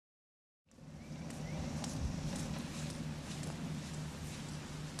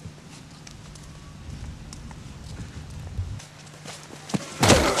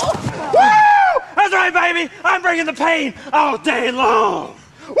baby! I'm bringing the pain all day long!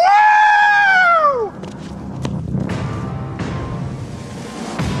 Woo!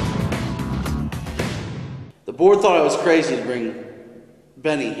 The board thought I was crazy to bring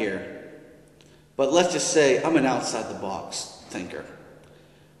Benny here, but let's just say I'm an outside-the-box thinker.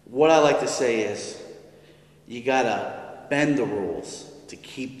 What I like to say is, you gotta bend the rules to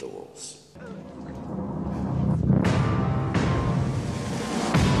keep the rules.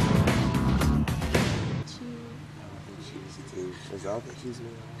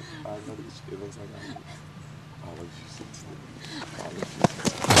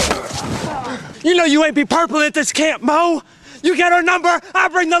 You know you ain't be purple at this camp, Mo. You get her number, I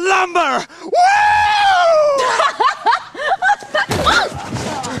bring the lumber. Woo!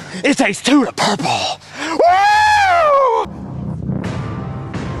 It takes two to purple. Woo!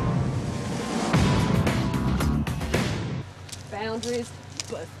 Boundaries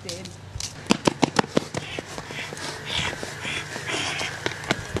busted.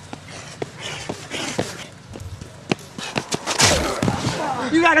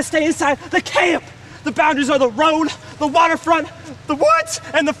 You gotta stay inside the camp. The boundaries are the road, the waterfront, the woods,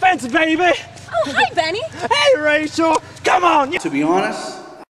 and the fence, baby. Oh, hi, Benny. Hey, Rachel. Come on. To be honest,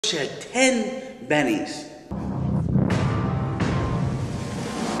 she had 10 bennies.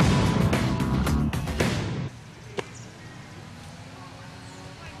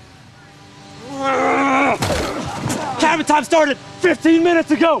 Cabin time started 15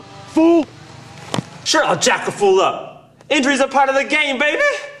 minutes ago, fool. Sure, I'll jack a fool up. Injuries are part of the game, baby.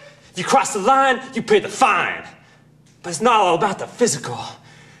 If you cross the line, you pay the fine. But it's not all about the physical.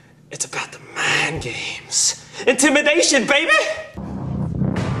 It's about the mind games. Intimidation, baby!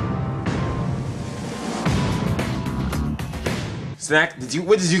 Snack?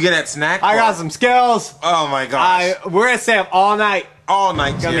 What did you get at Snack? I got some skills. Oh my gosh. We're gonna stay up all night. All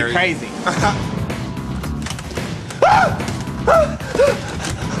night, It's gonna Jerry. be crazy.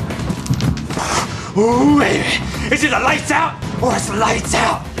 Ooh, baby. It's either lights out or it's lights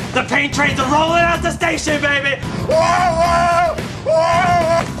out. The paint trains are rolling out the station, baby. Whoa, whoa,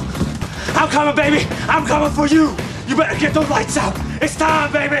 whoa. I'm coming, baby. I'm coming for you. You better get those lights out. It's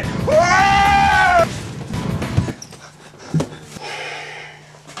time, baby. Whoa!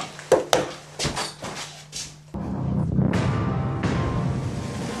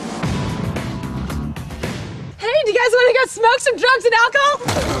 Hey, do you guys want to go smoke some drugs and alcohol?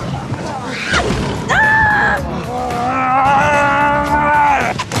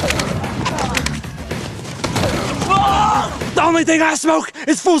 The only thing I smoke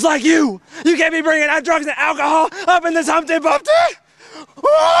is fools like you. You can't be bringing out drugs and alcohol up in this Humpty Bumpty.